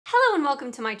Hello and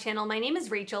welcome to my channel. My name is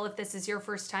Rachel. If this is your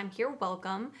first time here,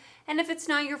 welcome. And if it's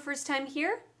not your first time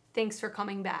here, thanks for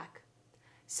coming back.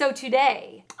 So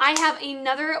today, I have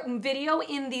another video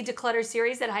in the declutter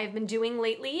series that I have been doing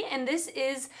lately, and this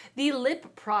is the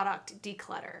lip product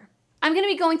declutter. I'm gonna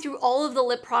be going through all of the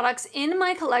lip products in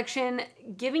my collection,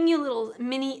 giving you little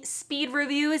mini speed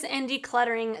reviews and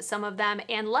decluttering some of them.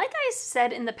 And like I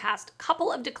said in the past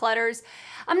couple of declutters,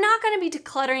 I'm not gonna be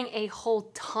decluttering a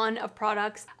whole ton of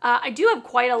products. I do have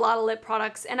quite a lot of lip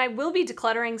products and I will be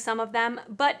decluttering some of them,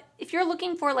 but if you're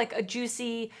looking for like a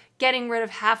juicy, getting rid of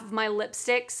half of my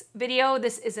lipsticks video,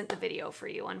 this isn't the video for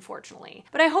you, unfortunately.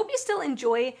 But I hope you still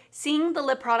enjoy seeing the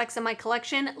lip products in my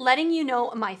collection, letting you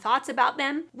know my thoughts about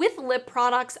them. With lip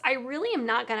products, I really am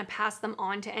not gonna pass them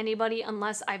on to anybody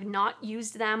unless I've not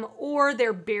used them or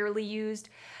they're barely used.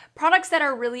 Products that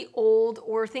are really old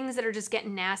or things that are just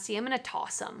getting nasty, I'm gonna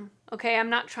toss them, okay?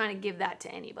 I'm not trying to give that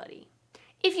to anybody.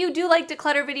 If you do like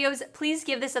declutter videos, please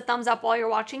give this a thumbs up while you're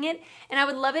watching it, and I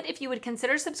would love it if you would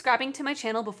consider subscribing to my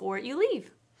channel before you leave.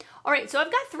 All right, so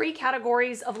I've got three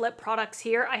categories of lip products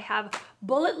here. I have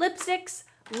bullet lipsticks,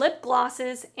 lip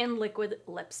glosses, and liquid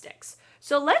lipsticks.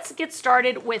 So let's get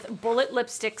started with bullet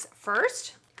lipsticks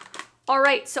first. All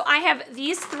right, so I have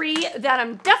these three that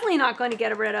I'm definitely not going to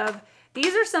get rid of.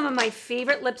 These are some of my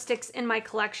favorite lipsticks in my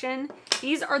collection.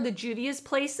 These are the Juvia's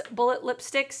Place bullet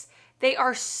lipsticks. They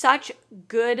are such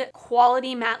good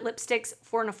quality matte lipsticks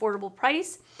for an affordable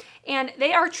price. And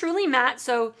they are truly matte,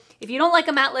 so if you don't like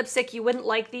a matte lipstick, you wouldn't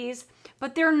like these.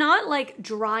 But they're not like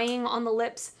drying on the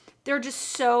lips. They're just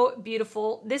so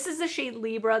beautiful. This is the shade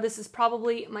Libra. This is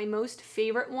probably my most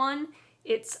favorite one.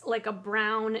 It's like a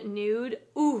brown nude.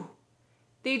 Ooh,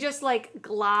 they just like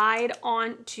glide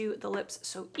onto the lips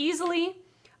so easily.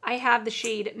 I have the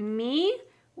shade Me,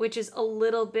 which is a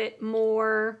little bit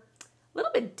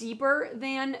deeper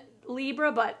than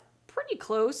Libra, but pretty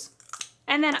close.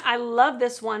 And then I love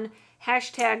this one,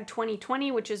 hashtag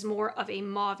 2020, which is more of a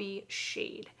mauve-y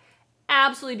shade.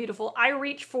 Absolutely beautiful. I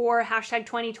reach for hashtag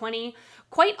 2020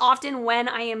 quite often when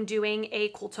I am doing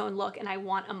a cool tone look and I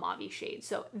want a mauve-y shade.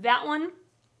 So that one,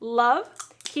 love,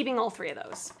 keeping all three of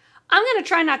those. I'm gonna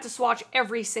try not to swatch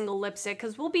every single lipstick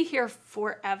because we'll be here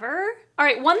forever. All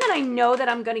right, one that I know that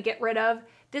I'm gonna get rid of.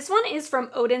 This one is from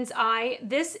Oden's Eye.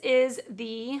 This is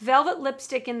the Velvet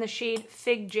Lipstick in the shade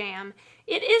Fig Jam.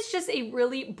 It is just a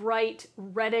really bright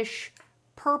reddish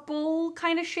purple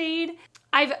kind of shade.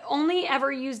 I've only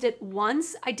ever used it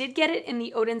once. I did get it in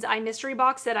the Oden's Eye mystery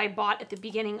box that I bought at the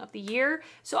beginning of the year.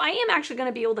 So I am actually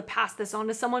gonna be able to pass this on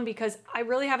to someone because I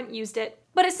really haven't used it,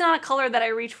 but it's not a color that I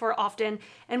reach for often.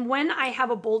 And when I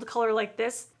have a bold color like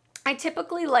this, I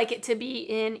typically like it to be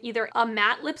in either a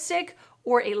matte lipstick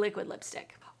or a liquid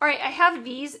lipstick. All right, I have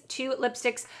these two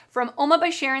lipsticks from Uoma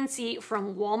by Sharon C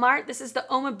from Walmart. This is the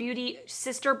Uoma Beauty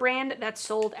sister brand that's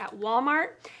sold at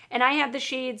Walmart. And I have the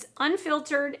shades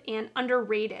Unfiltered and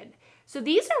Underrated. So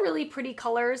these are really pretty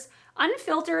colors.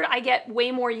 Unfiltered, I get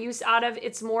way more use out of.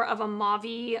 It's more of a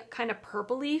mauve-y kind of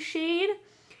purpley shade.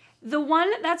 The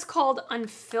one that's called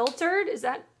Unfiltered,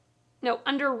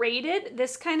 Underrated,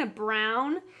 this kind of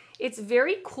brown. It's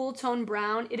very cool tone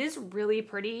brown. It is really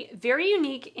pretty, very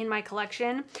unique in my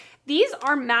collection. These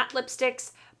are matte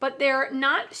lipsticks, but they're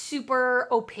not super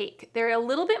opaque. They're a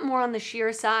little bit more on the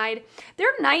sheer side.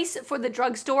 They're nice for the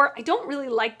drugstore. I don't really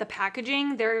like the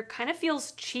packaging. They're kind of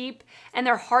feels cheap and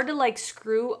they're hard to like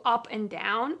screw up and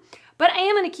down, but I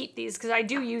am gonna keep these because I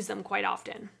do use them quite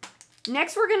often.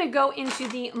 Next, we're gonna go into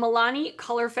the Milani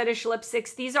Color Fetish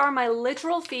lipsticks. These are my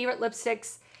literal favorite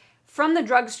lipsticks from the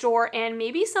drugstore and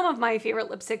maybe some of my favorite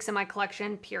lipsticks in my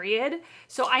collection, period.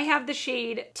 So I have the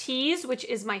shade Tease, which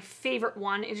is my favorite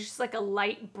one. It's just like a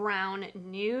light brown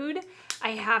nude. I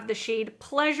have the shade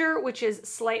Pleasure, which is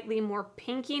slightly more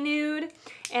pinky nude.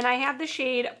 And I have the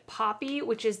shade Poppy,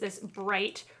 which is this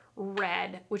bright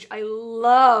red, which I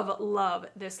love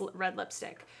this red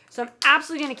lipstick. So I'm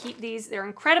absolutely gonna keep these. They're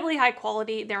incredibly high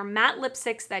quality. They're matte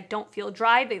lipsticks that don't feel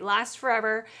dry. They last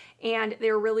forever and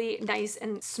they're really nice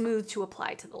and smooth to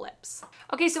apply to the lips.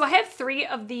 Okay, so I have three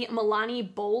of the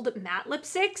Milani Bold Matte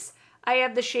Lipsticks. I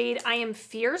have the shade I Am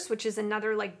Fierce, which is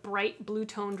another like bright blue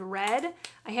toned red.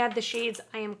 I have the shades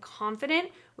I Am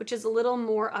Confident, which is a little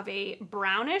more of a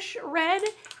brownish red.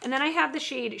 And then I have the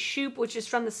shade Shoop, which is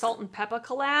from the Salt and Pepper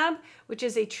collab, which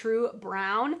is a true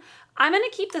brown. I'm gonna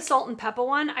keep the Salt and Pepper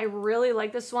one. I really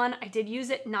like this one. I did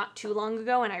use it not too long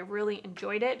ago and I really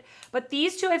enjoyed it. But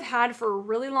these two I've had for a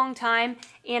really long time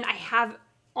and I have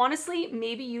honestly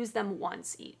maybe used them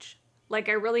once each. Like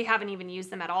I really haven't even used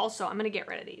them at all, so I'm gonna get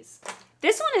rid of these.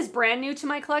 This one is brand new to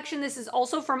my collection. This is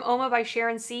also from Uoma by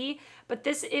Sharon C, but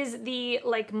this is the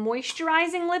like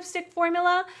moisturizing lipstick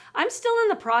formula. I'm still in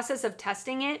the process of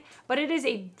testing it, but it is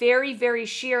a very, very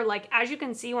sheer, like as you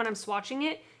can see when I'm swatching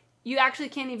it, you actually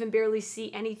can't even barely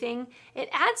see anything. It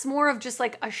adds more of just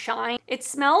like a shine. It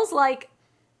smells like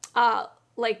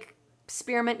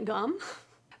spearmint gum.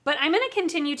 But I'm gonna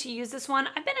continue to use this one.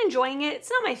 I've been enjoying it.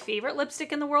 It's not my favorite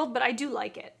lipstick in the world, but I do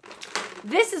like it.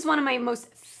 This is one of my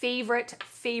most favorite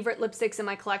lipsticks in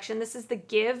my collection. This is the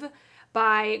Gxve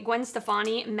by Gwen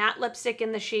Stefani matte lipstick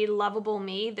in the shade Lovable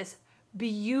Me. This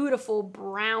beautiful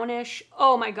brownish,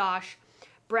 oh my gosh,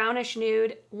 brownish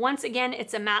nude. Once again,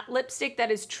 it's a matte lipstick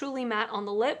that is truly matte on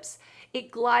the lips. It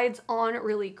glides on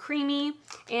really creamy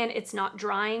and it's not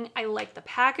drying. I like the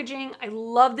packaging. I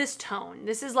love this tone.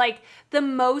 This is like the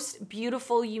most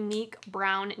beautiful, unique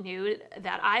brown nude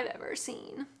that I've ever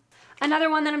seen. Another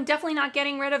one that I'm definitely not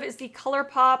getting rid of is the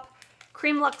ColourPop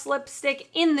Cream Luxe lipstick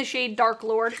in the shade Dark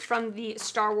Lord from the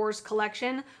Star Wars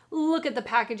collection. Look at the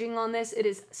packaging on this. It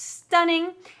is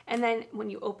stunning. And then when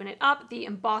you open it up, the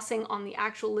embossing on the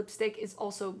actual lipstick is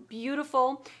also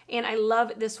beautiful. And I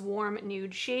love this warm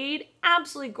nude shade.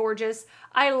 Absolutely gorgeous.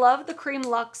 I love the Cream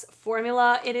Luxe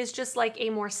formula. It is just like a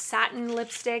more satin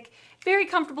lipstick. Very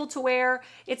comfortable to wear.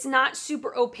 It's not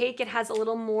super opaque. It has a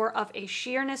little more of a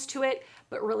sheerness to it,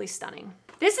 but really stunning.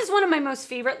 This is one of my most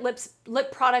favorite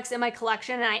lip products in my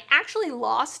collection, and I actually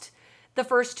lost the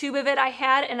first tube of it I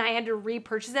had, and I had to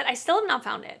repurchase it. I still have not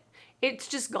found it. It's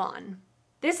just gone.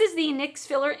 This is the NYX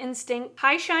Filler Instinct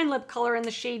High Shine Lip Color in the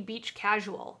shade Beach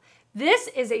Casual. This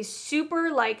is a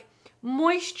super like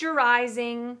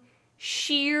moisturizing,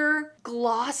 sheer,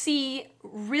 glossy,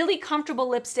 really comfortable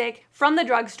lipstick from the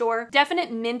drugstore.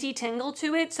 Definite minty tingle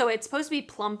to it, so it's supposed to be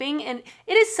plumping, and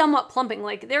it is somewhat plumping.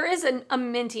 Like there is a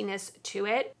mintiness to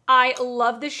it. I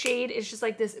love the shade. It's just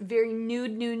like this very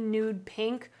nude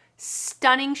pink.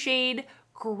 Stunning shade,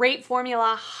 great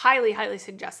formula. Highly, highly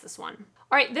suggest this one.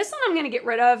 All right, this one I'm gonna get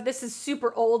rid of. This is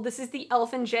super old. This is the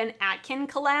Elf and Jen Atkin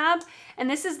collab. And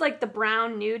this is like the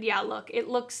brown nude. Yeah, look, it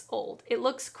looks old. It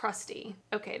looks crusty.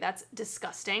 Okay, that's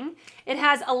disgusting. It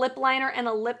has a lip liner and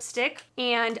a lipstick.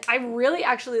 And I really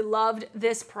actually loved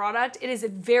this product. It is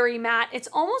very matte. It's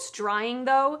almost drying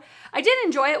though. I did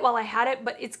enjoy it while I had it,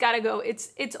 but it's gotta go.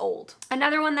 It's old.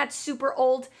 Another one that's super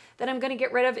old that I'm gonna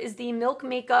get rid of is the Milk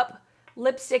Makeup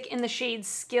lipstick in the shade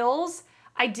Skillz.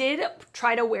 I did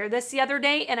try to wear this the other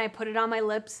day and I put it on my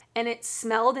lips and it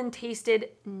smelled and tasted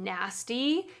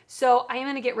nasty. So I am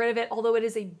gonna get rid of it, although it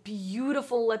is a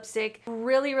beautiful lipstick,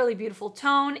 really, really beautiful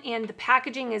tone, and the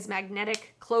packaging is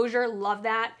magnetic closure, love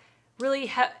that. Really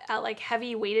like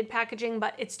heavy weighted packaging,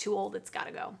 but it's too old, it's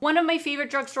gotta go. One of my favorite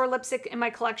drugstore lipstick in my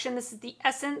collection, this is the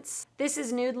Essence. This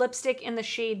is nude lipstick in the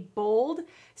shade Bold.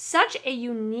 Such a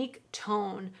unique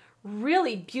tone.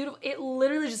 Really beautiful. It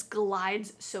literally just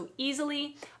glides so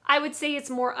easily. I would say it's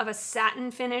more of a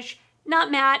satin finish, not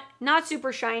matte, not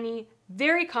super shiny,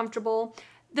 very comfortable.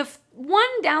 The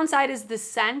one downside is the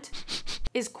scent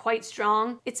is quite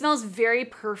strong. It smells very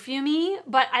perfumey,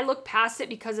 but I look past it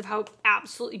because of how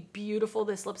absolutely beautiful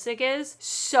this lipstick is.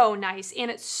 So nice, and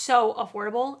it's so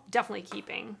affordable. Definitely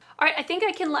keeping. All right, I think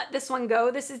I can let this one go.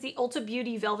 This is the Ulta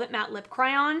Beauty Velvet Matte Lip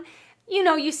Crayon. You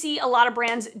know, you see a lot of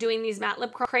brands doing these matte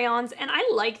lip crayons, and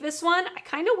I like this one. I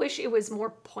kind of wish it was more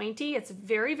pointy. It's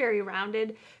very, very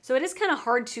rounded, so it is kind of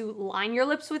hard to line your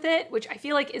lips with it, which I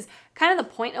feel like is kind of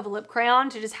the point of a lip crayon,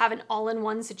 to just have an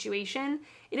all-in-one situation.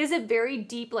 It is a very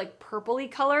deep, like purpley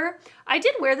color. I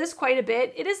did wear this quite a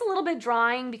bit. It is a little bit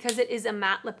drying because it is a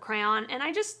matte lip crayon, and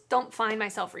I just don't find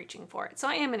myself reaching for it, so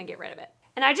I am gonna get rid of it.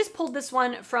 And I just pulled this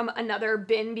one from another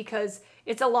bin because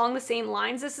it's along the same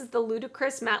lines. This is the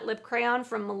Ludicrous Matte Lip Crayon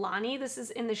from Milani. This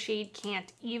is in the shade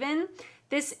Can't Even.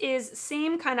 This is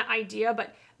same kind of idea,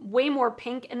 but way more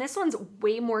pink, and this one's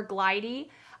way more glidey.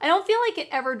 I don't feel like it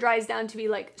ever dries down to be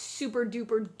like super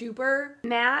duper duper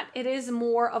matte. It is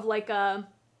more of like a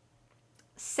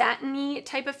satiny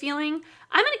type of feeling.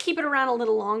 I'm gonna keep it around a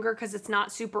little longer because it's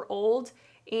not super old,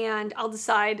 and I'll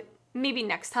decide maybe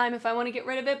next time if I want to get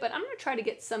rid of it, but I'm gonna try to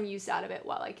get some use out of it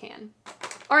while I can.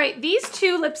 All right, these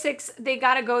two lipsticks, they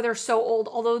gotta go. They're so old,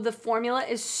 although the formula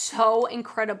is so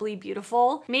incredibly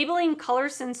beautiful. Maybelline Color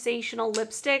Sensational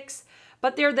lipsticks,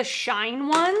 but they're the shine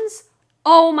ones.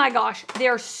 Oh my gosh,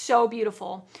 they're so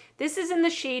beautiful. This is in the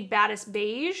shade Baddest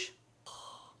Beige.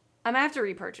 I'm gonna have to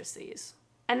repurchase these.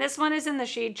 And this one is in the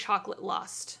shade Chocolate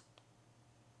Lust.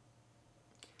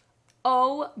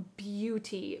 Oh,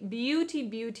 beauty, beauty,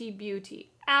 beauty,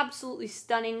 beauty. Absolutely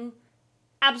stunning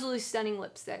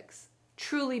lipsticks.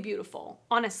 Truly beautiful,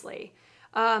 honestly.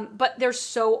 But they're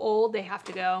so old, they have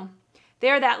to go.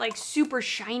 They're that like super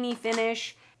shiny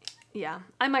finish. Yeah,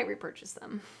 I might repurchase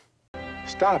them.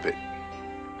 Stop it.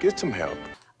 Get some help.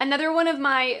 Another one of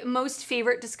my most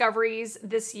favorite discoveries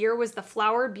this year was the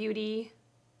Flower Beauty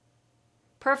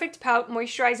Perfect Pout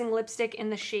Moisturizing Lipstick in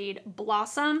the shade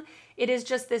Blossom. It is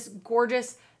just this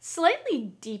gorgeous,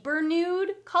 slightly deeper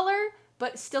nude color,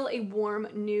 but still a warm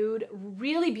nude,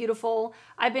 really beautiful.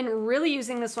 I've been really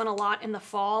using this one a lot in the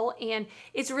fall, and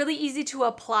it's really easy to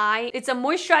apply. It's a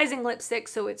moisturizing lipstick,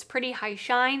 so it's pretty high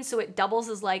shine, so it doubles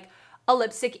as like a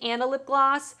lipstick and a lip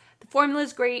gloss. The formula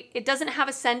is great. It doesn't have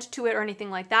a scent to it or anything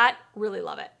like that. Really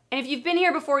love it. And if you've been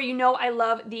here before, you know I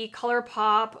love the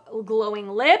ColourPop Glowing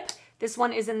Lip. This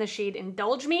one is in the shade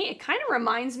Indulge Me. It kind of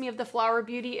reminds me of the Flower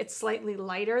Beauty. It's slightly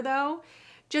lighter though.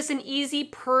 Just an easy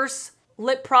purse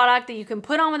lip product that you can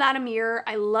put on without a mirror.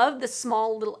 I love the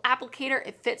small little applicator.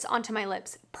 It fits onto my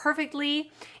lips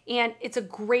perfectly, and it's a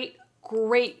great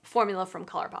formula from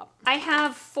ColourPop. I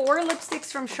have 4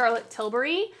 lipsticks from Charlotte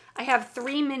Tilbury. I have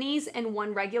 3 minis and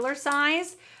 1 regular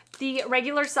size. The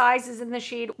regular size is in the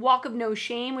shade Walk of No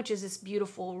Shame, which is this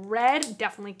beautiful red.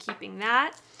 Definitely keeping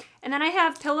that. And then I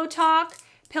have Pillow Talk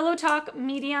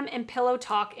Medium, and Pillow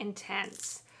Talk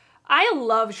Intense. I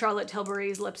love Charlotte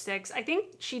Tilbury's lipsticks. I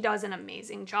think she does an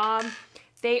amazing job.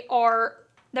 The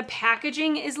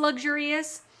packaging is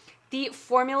luxurious. The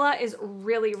formula is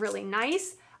really, really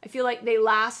nice. I feel like they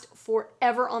last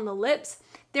forever on the lips.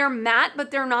 They're matte,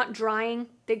 but they're not drying.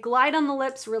 They glide on the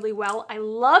lips really well. I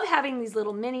love having these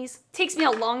little minis. It takes me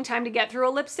a long time to get through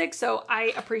a lipstick, so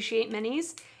I appreciate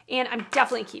minis, and I'm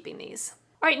definitely keeping these.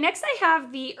 All right, next I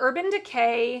have the Urban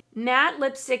Decay matte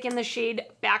lipstick in the shade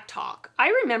Back Talk. I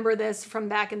remember this from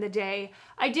back in the day.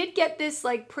 I did get this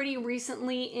like pretty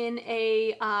recently in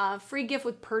a free gift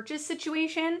with purchase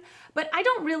situation, but I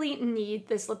don't really need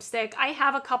this lipstick. I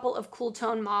have a couple of cool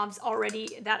tone mauves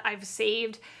already that I've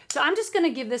saved, so I'm just gonna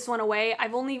give this one away.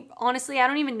 Honestly, I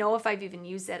don't even know if I've even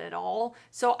used it at all,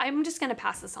 so I'm just gonna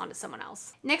pass this on to someone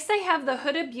else. Next I have the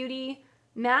Huda Beauty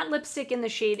matte lipstick in the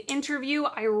shade Interview.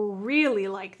 I really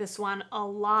like this one a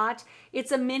lot.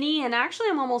 It's a mini, and actually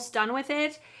I'm almost done with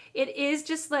it. It is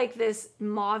just like this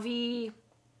mauvey,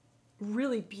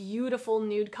 really beautiful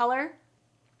nude color.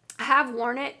 I have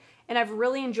worn it and I've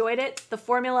really enjoyed it. The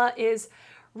formula is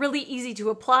really easy to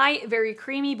apply, very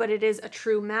creamy, but it is a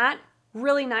true matte.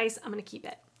 Really nice. I'm gonna keep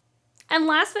it. And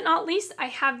last but not least, I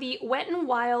have the Wet n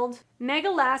Wild Mega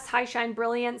Last High Shine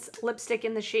Brilliance lipstick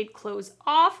in the shade Close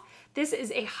Off. This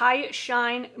is a high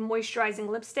shine moisturizing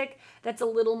lipstick that's a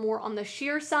little more on the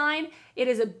sheer side. It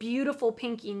is a beautiful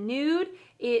pinky nude.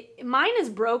 Mine is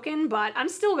broken, but I'm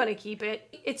still gonna keep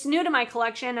it. It's new to my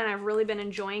collection and I've really been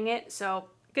enjoying it, so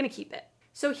I'm gonna keep it.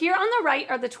 So here on the right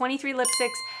are the 23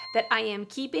 lipsticks that I am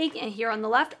keeping, and here on the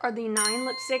left are the 9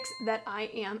 lipsticks that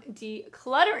I am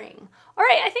decluttering. All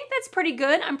right, I think that's pretty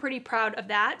good. I'm pretty proud of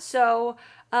that. So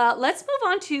let's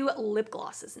move on to lip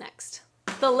glosses next.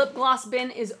 The lip gloss bin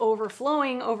is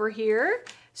overflowing over here.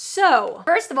 So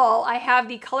first of all, I have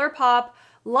the ColourPop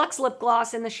Luxe Lip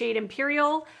Gloss in the shade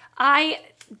Imperial. I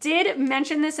did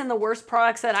mention this in the worst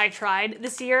products that I tried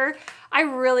this year. I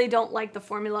really don't like the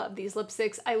formula of these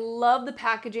lipsticks. I love the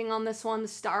packaging on this one, the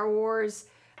Star Wars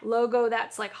logo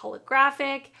that's like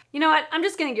holographic. You know what? I'm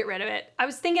just gonna get rid of it. I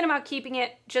was thinking about keeping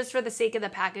it just for the sake of the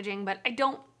packaging, but I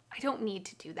don't need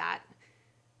to do that.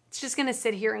 It's just gonna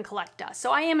sit here and collect dust.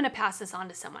 So I am gonna pass this on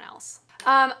to someone else.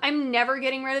 I'm never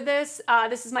getting rid of this.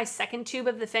 This is my second tube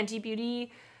of the Fenty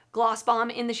Beauty Gloss Bomb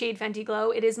in the shade Fenty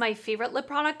Glow. It is my favorite lip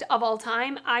product of all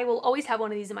time. I will always have one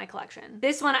of these in my collection.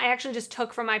 This one I actually just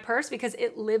took from my purse because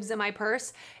it lives in my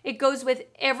purse. It goes with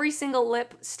every single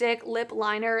lipstick, lip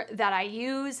liner that I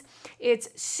use. It's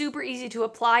super easy to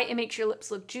apply. It makes your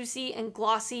lips look juicy and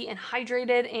glossy and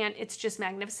hydrated, and it's just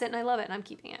magnificent, and I love it, and I'm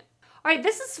keeping it. All right,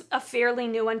 this is a fairly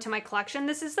new one to my collection.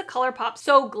 This is the ColourPop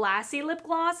So Glassy Lip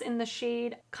Gloss in the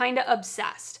shade Kinda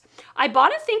Obsessed. I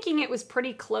bought it thinking it was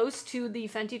pretty close to the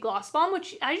Fenty Gloss Bomb,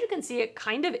 which as you can see, it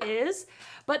kind of is,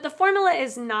 but the formula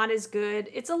is not as good.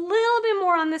 It's a little bit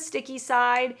more on the sticky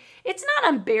side. It's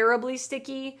not unbearably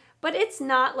sticky, but it's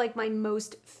not like my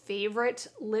most favorite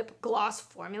lip gloss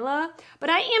formula. But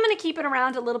I am gonna keep it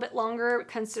around a little bit longer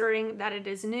considering that it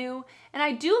is new. And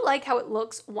I do like how it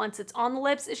looks once it's on the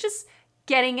lips. It's just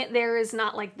Getting it there is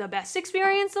not like the best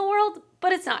experience in the world,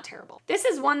 but it's not terrible. This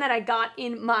is one that I got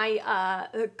in my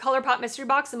ColourPop mystery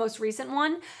box, the most recent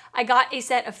one. I got a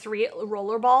set of 3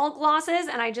 rollerball glosses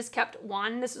and I just kept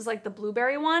one. This was like the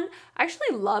blueberry one. I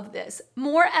actually love this.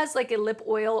 More as like a lip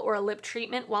oil or a lip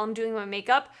treatment while I'm doing my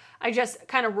makeup. I just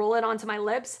kind of roll it onto my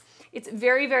lips. It's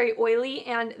very, very oily,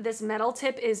 and this metal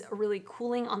tip is really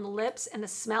cooling on the lips, and the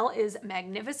smell is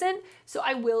magnificent, so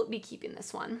I will be keeping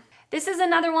this one. This is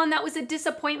another one that was a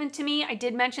disappointment to me. I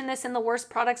did mention this in the worst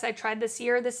products I tried this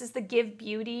year. This is the Give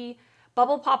Beauty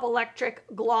Bubble Pop Electric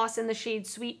Gloss in the shade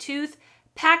Sweet Tooth.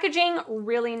 Packaging,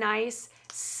 really nice.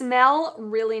 Smell,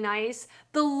 really nice.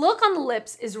 The look on the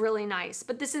lips is really nice,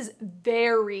 but this is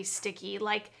very sticky,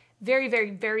 like very, very,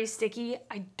 very sticky.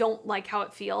 I don't like how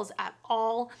it feels at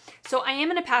all. So I am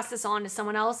gonna pass this on to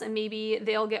someone else and maybe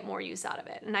they'll get more use out of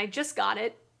it. And I just got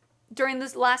it during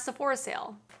this last Sephora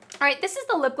sale. All right, this is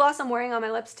the lip gloss I'm wearing on my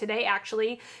lips today,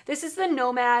 actually. This is the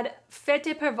Nomad Fête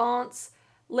de Provence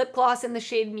lip gloss in the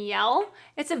shade Miel.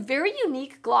 It's a very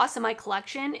unique gloss in my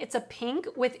collection. It's a pink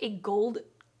with a gold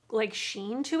like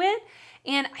sheen to it.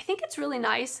 And I think it's really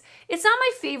nice. It's not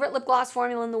my favorite lip gloss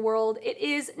formula in the world. It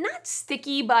is not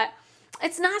sticky, but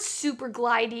it's not super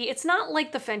glidey. It's not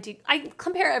like the Fenty. I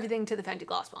compare everything to the Fenty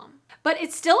Gloss Bomb. But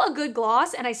it's still a good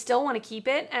gloss and I still want to keep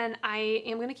it, and I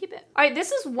am going to keep it. All right,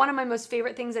 this is one of my most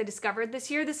favorite things I discovered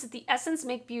this year. This is the Essence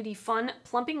Make Beauty Fun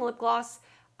Plumping Lip Gloss.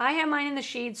 I have mine in the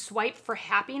shade Swipe for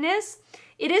Happiness.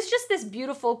 It is just this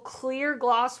beautiful clear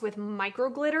gloss with micro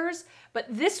glitters, but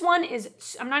this one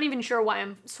is, I'm not even sure why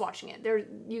I'm swatching it. There,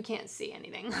 you can't see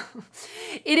anything.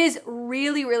 It is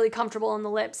really, really comfortable on the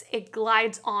lips. It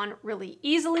glides on really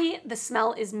easily. The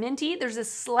smell is minty. There's a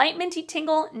slight minty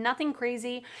tingle, nothing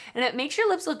crazy, and it makes your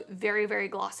lips look very, very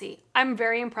glossy. I'm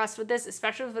very impressed with this,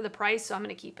 especially for the price, so I'm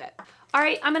gonna keep it. All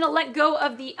right, I'm gonna let go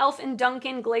of the e.l.f. and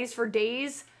Dunkin' Glaze for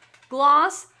Days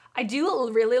gloss. I do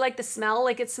really like the smell.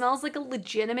 Like, it smells like a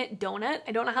legitimate donut.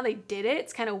 I don't know how they did it.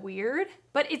 It's kind of weird,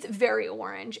 but it's very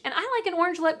orange. And I like an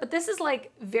orange lip, but this is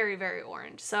like very, very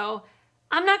orange. So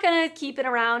I'm not gonna keep it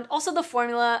around. Also, the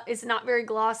formula is not very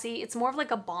glossy. It's more of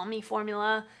like a balmy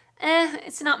formula.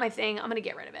 It's not my thing. I'm gonna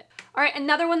get rid of it. All right,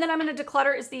 another one that I'm gonna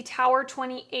declutter is the Tower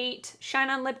 28 Shine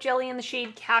On Lip Jelly in the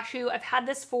shade Cashew. I've had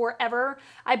this forever.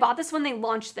 I bought this when they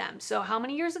launched them. So how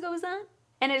many years ago was that?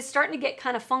 And it's starting to get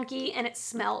kind of funky and it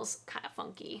smells kind of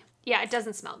funky. Yeah, it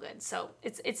doesn't smell good. So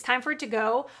it's time for it to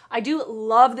go. I do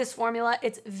love this formula.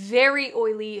 It's very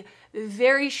oily,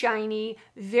 very shiny,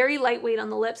 very lightweight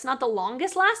on the lips. Not the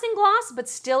longest lasting gloss, but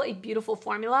still a beautiful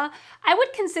formula. I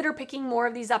would consider picking more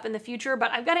of these up in the future,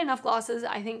 but I've got enough glosses,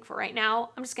 I think, for right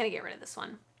now. I'm just gonna get rid of this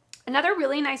one. Another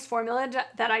really nice formula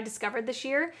that I discovered this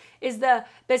year is the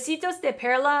Besitos de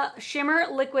Perla Shimmer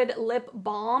Liquid Lip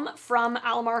Balm from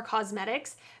Alamar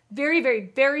Cosmetics. Very,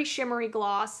 very, very shimmery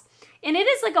gloss. And it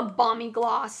is like a balmy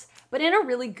gloss, but in a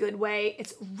really good way.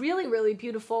 It's really, really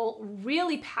beautiful,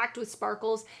 really packed with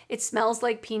sparkles. It smells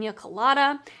like pina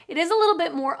colada. It is a little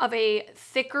bit more of a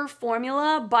thicker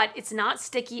formula, but it's not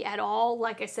sticky at all.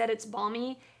 Like I said, it's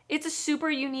balmy. It's a super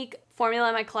unique formula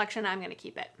in my collection. I'm gonna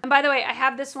keep it. And by the way, I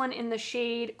have this one in the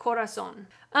shade Corazon.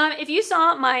 If you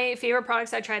saw my favorite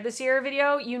products I tried this year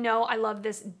video, you know I love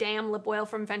this damn lip oil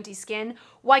from Fenty Skin.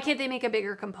 Why can't they make a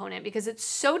bigger component? Because it's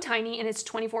so tiny and it's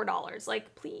 $24.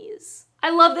 Like, please.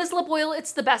 I love this lip oil.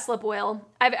 It's the best lip oil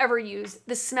I've ever used.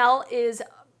 The smell is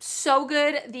so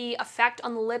good. The effect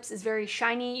on the lips is very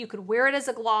shiny. You could wear it as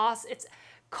a gloss. It's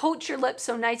coats your lips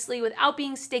so nicely without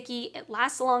being sticky. It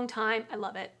lasts a long time. I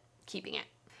love it. Keeping it.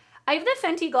 I have the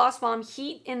Fenty Gloss Bomb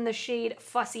Heat in the shade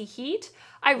Fussy Heat.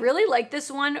 I really like this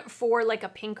one for like a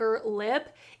pinker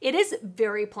lip. It is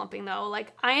very plumping though.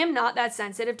 Like, I am not that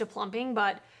sensitive to plumping,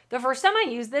 but the first time I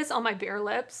used this on my bare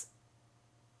lips,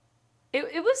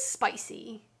 it was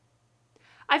spicy.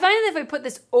 I find that if I put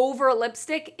this over a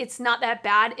lipstick, it's not that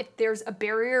bad if there's a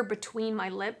barrier between my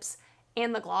lips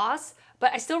and the gloss,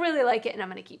 but I still really like it and I'm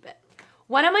gonna keep it.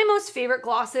 One of my most favorite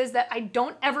glosses that I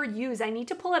don't ever use, I need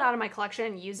to pull it out of my collection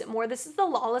and use it more. This is the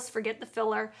Lawless Forget the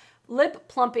Filler Lip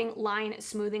Plumping Line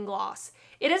Smoothing Gloss.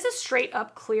 It is a straight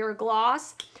up clear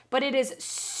gloss, but it is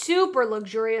super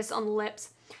luxurious on the lips.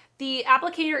 The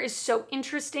applicator is so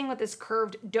interesting with this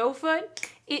curved doe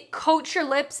foot. It coats your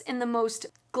lips in the most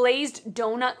glazed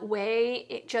donut way.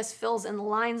 It just fills in the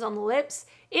lines on the lips.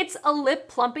 It's a lip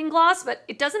plumping gloss, but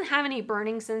it doesn't have any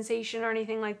burning sensation or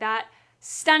anything like that.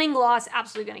 Stunning gloss,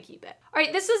 absolutely gonna keep it. All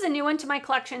right, this is a new one to my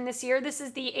collection this year. This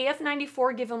is the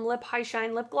AF94 Give 'Em Lip High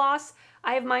Shine Lip Gloss.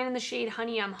 I have mine in the shade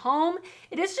Honey I'm Home.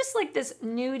 It is just like this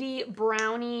nudie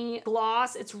brownie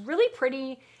gloss. It's really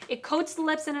pretty. It coats the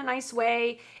lips in a nice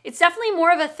way. It's definitely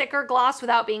more of a thicker gloss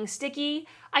without being sticky.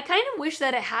 I kind of wish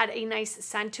that it had a nice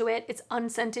scent to it. It's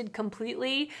unscented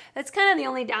completely. That's kind of the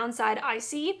only downside I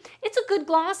see. It's a good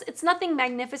gloss. It's nothing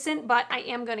magnificent, but I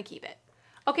am gonna keep it.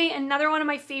 Okay, another one of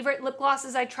my favorite lip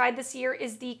glosses I tried this year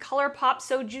is the ColourPop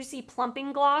So Juicy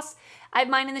Plumping Gloss. I have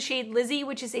mine in the shade Lizzie,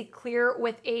 which is a clear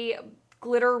with a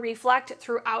glitter reflect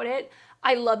throughout it.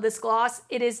 I love this gloss.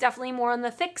 It is definitely more on the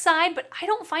thick side, but I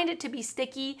don't find it to be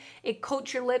sticky. It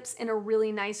coats your lips in a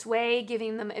really nice way,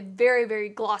 giving them a very, very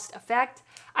glossed effect.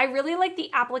 I really like the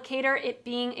applicator, it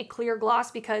being a clear gloss,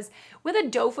 because with a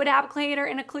doe foot applicator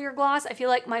in a clear gloss, I feel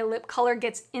like my lip color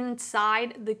gets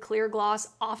inside the clear gloss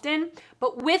often.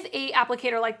 But with a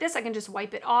applicator like this, I can just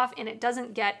wipe it off and it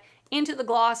doesn't get into the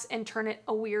gloss and turn it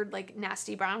a weird, like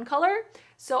nasty brown color.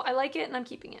 So I like it and I'm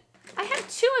keeping it. I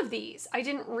have two of these. I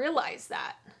didn't realize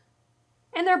that.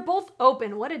 And they're both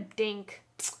open. What a dink.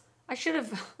 I should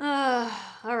have,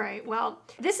 all right, well,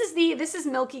 this is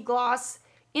Milky Gloss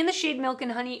in the shade Milk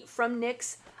and Honey from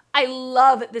NYX. I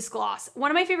love this gloss. One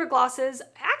of my favorite glosses.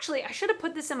 Actually, I should have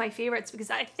put this in my favorites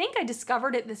because I think I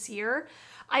discovered it this year.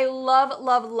 I love,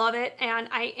 love, love it. And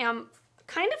I am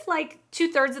kind of like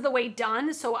 2/3 of the way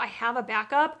done, so I have a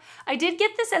backup. I did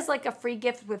get this as like a free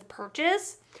gift with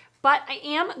purchase, but I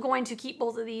am going to keep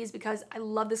both of these because I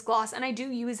love this gloss and I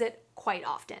do use it quite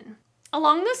often.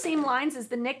 Along those same lines is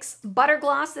the NYX Butter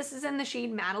Gloss. This is in the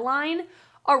shade Madeline.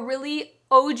 A really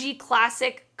OG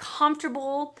classic,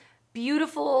 comfortable,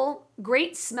 beautiful,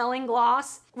 great smelling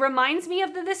gloss. Reminds me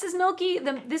of the This Is Milky.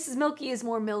 The This Is Milky is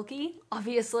more milky,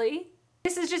 obviously.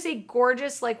 This is just a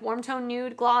gorgeous, like warm tone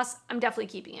nude gloss. I'm definitely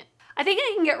keeping it. I think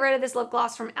I can get rid of this lip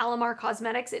gloss from Alamar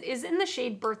Cosmetics. It is in the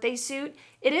shade Birthday Suit.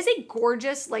 It is a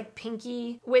gorgeous, like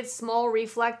pinky with small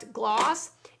reflect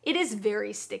gloss. It is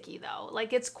very sticky though.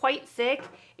 Like it's quite thick.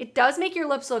 It does make your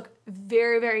lips look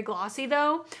very, very glossy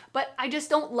though, but I just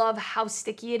don't love how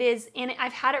sticky it is. And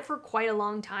I've had it for quite a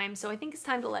long time, so I think it's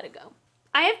time to let it go.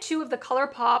 I have two of the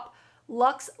ColourPop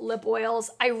Luxe lip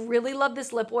oils. I really love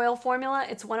this lip oil formula.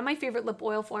 It's one of my favorite lip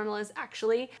oil formulas,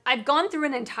 actually. I've gone through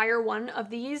an entire one of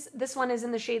these. This one is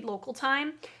in the shade Local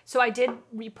Time, so I did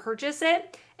repurchase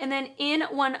it. And then in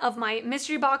one of my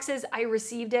mystery boxes, I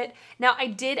received it. Now, I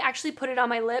did actually put it on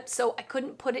my lips, so I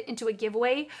couldn't put it into a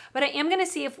giveaway, but I am gonna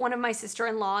see if one of my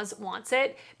sister-in-laws wants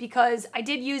it because I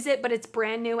did use it, but it's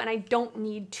brand new and I don't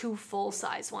need two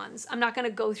full-size ones. I'm not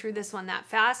gonna go through this one that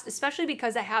fast, especially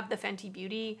because I have the Fenty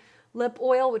Beauty lip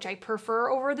oil, which I prefer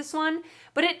over this one,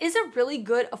 but it is a really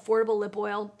good affordable lip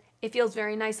oil. It feels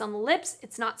very nice on the lips.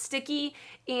 It's not sticky.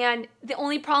 And the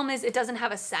only problem is it doesn't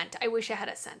have a scent. I wish I had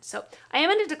a scent. So I am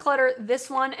going to declutter this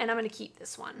one and I'm going to keep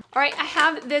this one. All right, I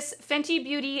have this Fenty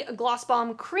Beauty Gloss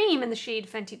Bomb Cream in the shade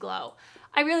Fenty Glow.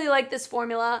 I really like this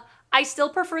formula. I still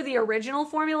prefer the original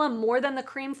formula more than the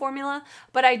cream formula,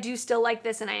 but I do still like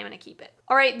this and I am going to keep it.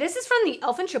 All right, this is from the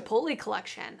Elf and Chipotle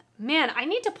collection. Man, I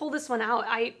need to pull this one out.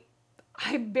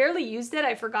 I barely used it.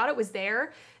 I forgot it was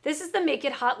there. This is the Make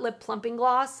It Hot Lip Plumping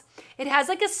Gloss. It has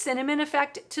like a cinnamon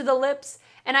effect to the lips,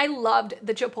 and I loved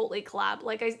the Chipotle collab.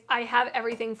 Like I have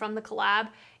everything from the collab,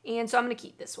 and so I'm gonna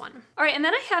keep this one. All right, and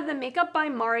then I have the Makeup by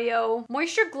Mario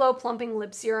Moisture Glow Plumping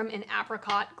Lip Serum in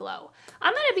Apricot Glow.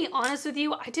 I'm gonna be honest with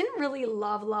you, I didn't really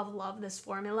love this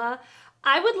formula.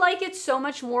 I would like it so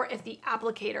much more if the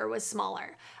applicator was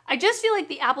smaller. I just feel like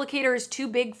the applicator is too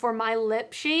big for my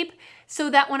lip shape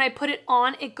so that when I put it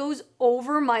on, it goes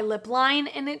over my lip line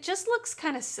and it just looks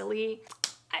kind of silly.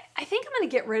 I think I'm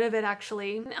gonna get rid of it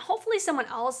actually. Hopefully someone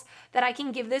else that I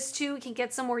can give this to can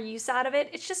get some more use out of it.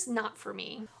 It's just not for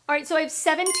me. All right, so I have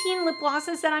 17 lip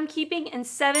glosses that I'm keeping and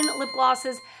 7 lip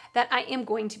glosses that I am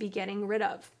going to be getting rid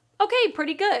of. Okay,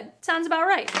 pretty good. Sounds about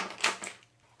right.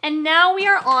 And now we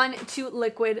are on to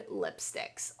liquid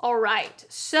lipsticks. All right,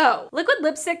 so liquid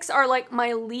lipsticks are like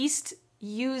my least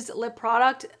used lip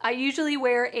product. I usually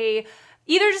wear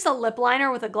either just a lip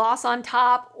liner with a gloss on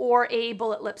top or a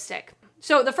bullet lipstick.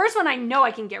 So the first one I know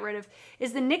I can get rid of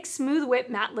is the NYX Smooth Whip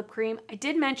Matte Lip Cream. I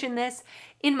did mention this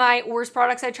in my worst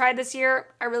products I tried this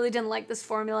year. I really didn't like this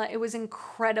formula. It was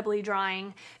incredibly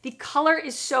drying. The color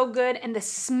is so good and the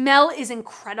smell is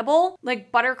incredible.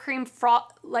 Like buttercream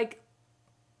froth, like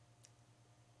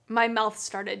my mouth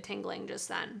started tingling just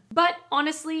then. But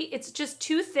honestly, it's just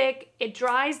too thick. It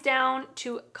dries down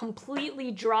to completely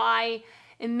dry.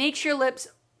 It makes your lips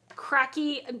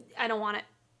cracky. I don't want it.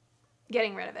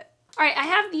 Getting rid of it. All right, I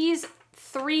have these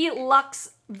 3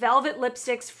 Luxe Velvet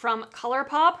Lipsticks from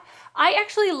ColourPop. I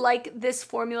actually like this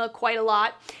formula quite a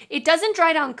lot. It doesn't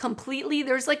dry down completely.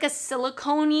 There's like a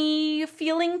silicone-y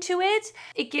feeling to it.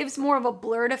 It gives more of a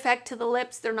blurred effect to the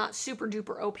lips. They're not super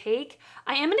duper opaque.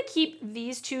 I am gonna keep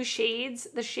these 2 shades,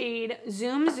 the shade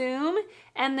Zoom Zoom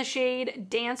and the shade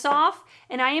Dance Off,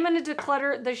 and I am gonna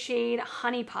declutter the shade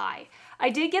Honey Pie. I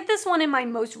did get this one in my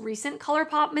most recent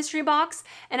ColourPop mystery box,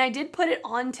 and I did put it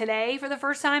on today for the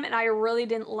first time, and I really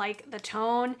didn't like the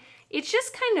tone. It's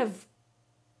just kind of,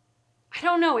 I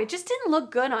don't know, it just didn't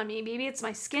look good on me. Maybe it's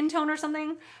my skin tone or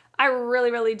something. I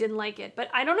really didn't like it, but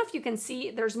I don't know if you can see,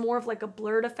 there's more of like a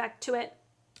blurred effect to it.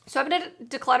 So I'm gonna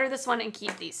declutter this one and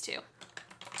keep these 2.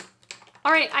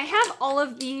 All right, I have all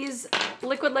of these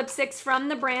liquid lipsticks from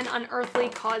the brand Unearthly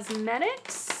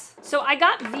Cosmetics. So I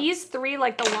got these 3,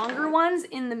 like the longer ones,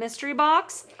 in the mystery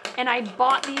box, and I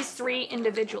bought these 3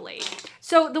 individually.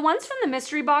 So the ones from the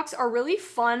mystery box are really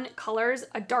fun colors,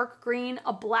 a dark green,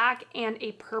 a black, and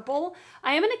a purple.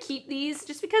 I am gonna keep these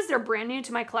just because they're brand new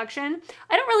to my collection.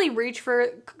 I don't really reach for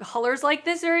colors like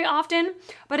this very often,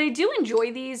 but I do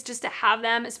enjoy these just to have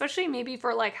them, especially maybe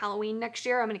for like Halloween next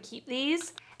year. I'm gonna keep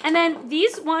these. And then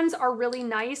these ones are really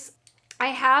nice. I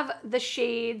have the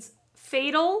shades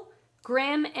Fatal,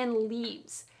 Creme, and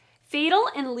Leaves. Fatal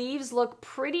and Leaves look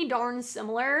pretty darn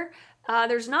similar.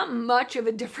 There's not much of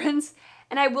a difference.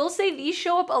 And I will say these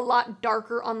show up a lot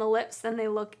darker on the lips than they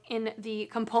look in the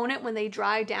component when they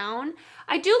dry down.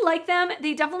 I do like them.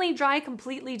 They definitely dry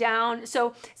completely down.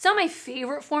 So it's not my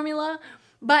favorite formula,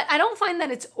 but I don't find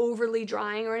that it's overly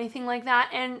drying or anything like that.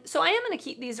 And so I am gonna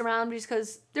keep these around just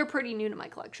because they're pretty new to my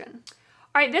collection.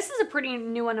 All right, this is a pretty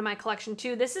new one to my collection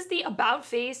too. This is the About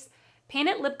Face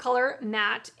Painted Lip Color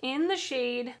Matte in the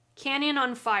shade Canyon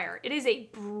on Fire. It is a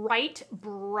bright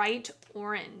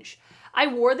orange. I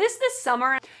wore this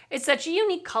summer. It's such a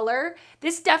unique color.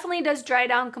 This definitely does dry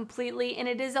down completely, and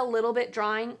it is a little bit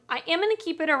drying. I am gonna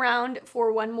keep it around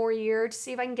for 1 more year to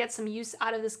see if I can get some use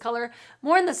out of this color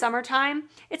more in the summertime.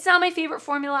 It's not my favorite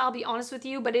formula, I'll be honest with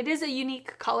you, but it is a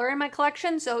unique color in my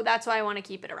collection, so that's why I wanna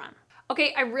keep it around.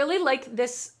 Okay, I really like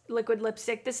this liquid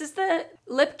lipstick. This is the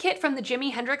lip kit from the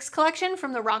Jimi Hendrix collection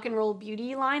from the Rock and Roll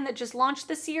Beauty line that just launched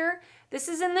this year. This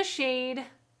is in the shade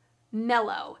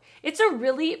Mellow. It's a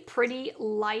really pretty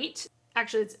light,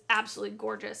 actually it's absolutely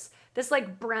gorgeous. This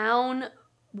like brown,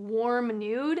 warm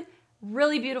nude,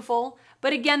 really beautiful.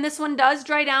 But again, this one does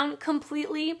dry down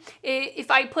completely.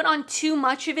 If I put on too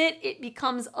much of it, it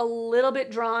becomes a little bit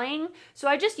drying. So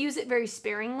I just use it very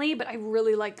sparingly, but I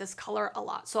really like this color a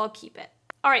lot, so I'll keep it.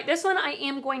 All right, this one I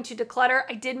am going to declutter.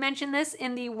 I did mention this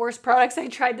in the worst products I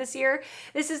tried this year.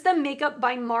 This is the Makeup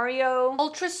by Mario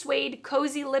Ultra Suede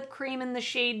Cozy Lip Cream in the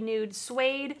shade Nude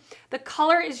Suede. The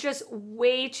color is just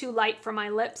way too light for my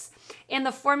lips, and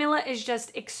the formula is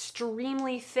just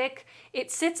extremely thick. It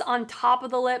sits on top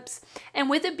of the lips, and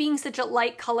with it being such a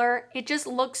light color, it just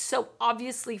looks so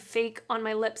obviously fake on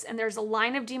my lips, and there's a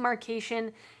line of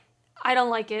demarcation. I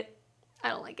don't like it. I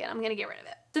don't like it. I'm gonna get rid of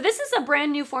it. So this is a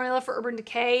brand new formula for Urban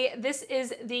Decay. This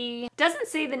is the, doesn't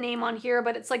say the name on here,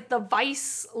 but it's like the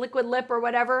Vice liquid lip or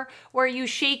whatever, where you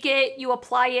shake it, you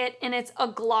apply it, and it's a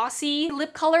glossy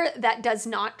lip color that does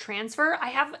not transfer. I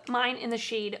have mine in the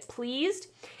shade Pleased.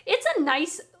 It's a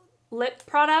nice lip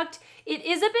product. It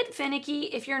is a bit finicky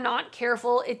if you're not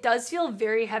careful. It does feel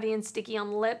very heavy and sticky on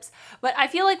the lips, but I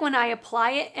feel like when I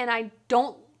apply it and I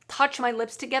don't touch my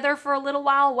lips together for a little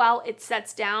while it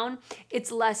sets down,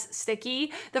 it's less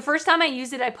sticky. The first time I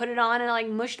used it, I put it on and I like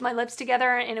mushed my lips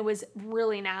together and it was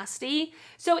really nasty.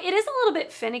 So it is a little bit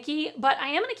finicky, but I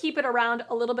am gonna keep it around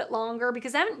a little bit longer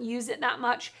because I haven't used it that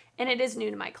much and it is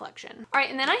new to my collection. All right,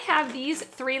 and then I have these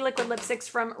 3 liquid lipsticks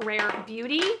from Rare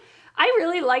Beauty. I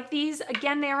really like these.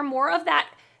 Again, they are more of that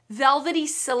velvety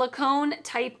silicone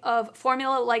type of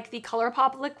formula like the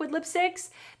ColourPop liquid lipsticks.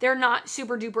 They're not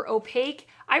super duper opaque.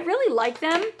 I really like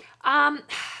them. I've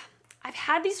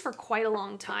had these for quite a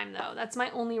long time though. That's my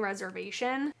only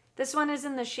reservation. This one is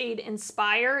in the shade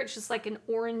Inspire. It's just like an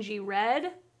orangey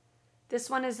red. This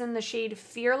one is in the shade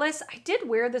Fearless. I did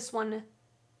wear this one.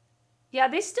 Yeah,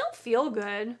 they still feel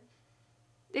good.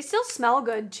 They still smell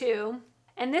good too.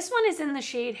 And this one is in the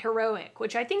shade Heroic,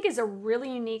 which I think is a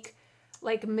really unique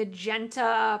like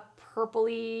magenta,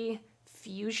 purpley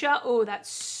fuchsia. Oh, that's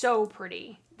so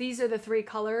pretty. These are the 3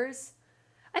 colors.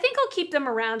 I think I'll keep them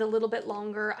around a little bit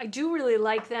longer. I do really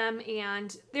like them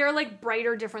and they're like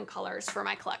brighter, different colors for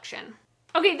my collection.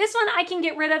 Okay, this one I can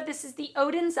get rid of. This is the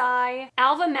Oden's Eye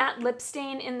Alva Matte Lip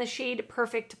Stain in the shade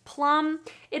Perfect Plum.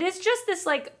 It is just this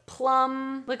like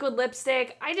plum liquid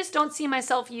lipstick. I just don't see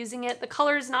myself using it. The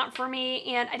color is not for me,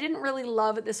 and I didn't really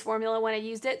love this formula when I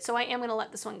used it, so I am gonna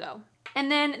let this one go.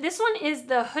 And then this one is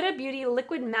the Huda Beauty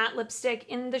Liquid Matte Lipstick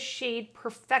in the shade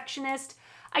Perfectionist.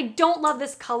 I don't love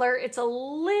this color. It's a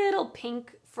little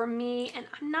pink for me, and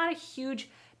I'm not a huge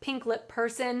pink lip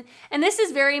person. And this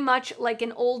is very much like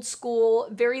an old school,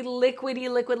 very liquidy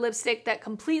liquid lipstick that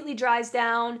completely dries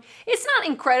down. It's not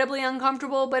incredibly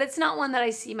uncomfortable, but it's not one that I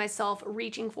see myself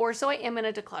reaching for, so I am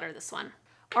gonna declutter this one.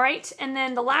 All right, and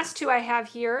then the last two I have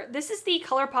here, this is the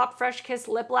ColourPop Fresh Kiss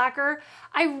Lip Lacquer.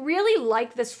 I really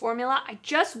like this formula. I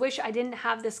just wish I didn't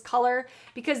have this color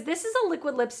because this is a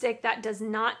liquid lipstick that does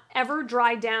not ever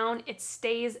dry down. It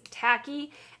stays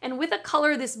tacky. And with a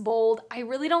color this bold, I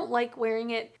really don't like wearing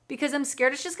it because I'm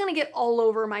scared it's just gonna get all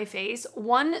over my face.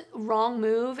 One wrong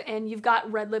move and you've got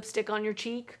red lipstick on your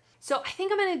cheek. So I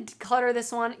think I'm gonna declutter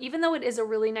this one, even though it is a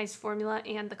really nice formula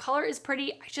and the color is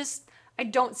pretty. I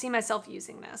don't see myself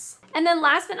using this. And then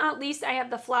last but not least, I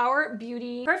have the Flower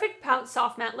Beauty Perfect Pout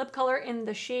Soft Matte Lip Color in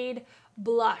the shade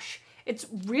Blush. It's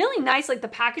really nice, like the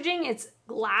packaging, it's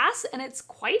glass and it's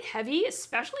quite heavy,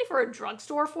 especially for a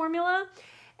drugstore formula.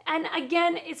 And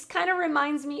again, it's kind of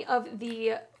reminds me of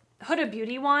the Huda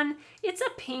Beauty one. It's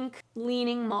a pink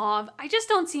leaning mauve. I just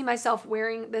don't see myself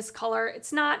wearing this color.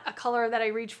 It's not a color that I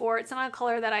reach for. It's not a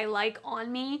color that I like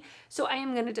on me. So I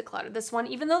am gonna declutter this one,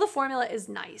 even though the formula is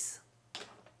nice.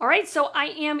 All right, so I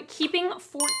am keeping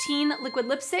 14 liquid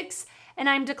lipsticks and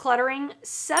I'm decluttering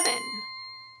 7.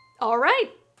 All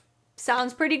right,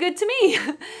 sounds pretty good to me.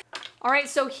 All right,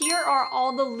 so here are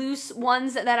all the loose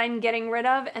ones that I'm getting rid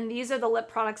of, and these are the lip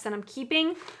products that I'm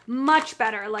keeping. Much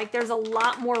better, like there's a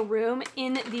lot more room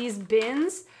in these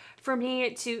bins for me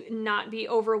to not be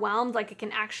overwhelmed. Like I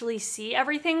can actually see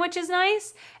everything, which is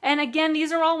nice. And again,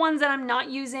 these are all ones that I'm not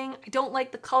using. I don't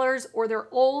like the colors or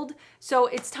they're old, so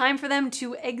it's time for them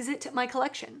to exit my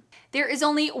collection. There is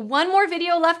only one more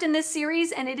video left in this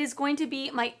series, and it is going to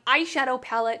be my eyeshadow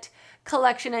palette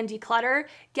collection and declutter.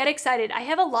 Get excited, I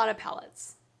have a lot of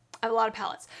palettes.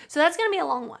 So that's gonna be a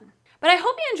long one. But I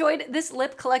hope you enjoyed this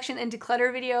lip collection and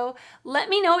declutter video. Let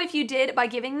me know if you did by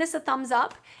giving this a thumbs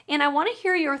up, and I want to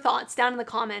hear your thoughts down in the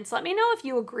comments. Let me know if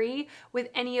you agree with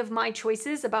any of my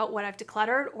choices about what I've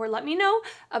decluttered, or let me know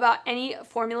about any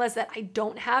formulas that I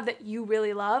don't have that you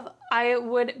really love. I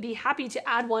would be happy to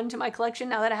add one to my collection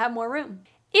now that I have more room.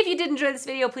 If you did enjoy this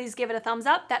video, please give it a thumbs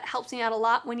up. That helps me out a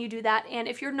lot when you do that. And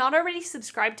if you're not already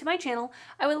subscribed to my channel,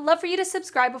 I would love for you to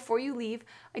subscribe before you leave.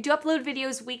 I do upload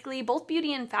videos weekly, both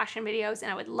beauty and fashion videos,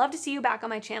 and I would love to see you back on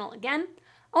my channel again.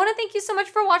 I want to thank you so much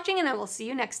for watching, and I will see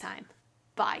you next time.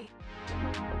 Bye.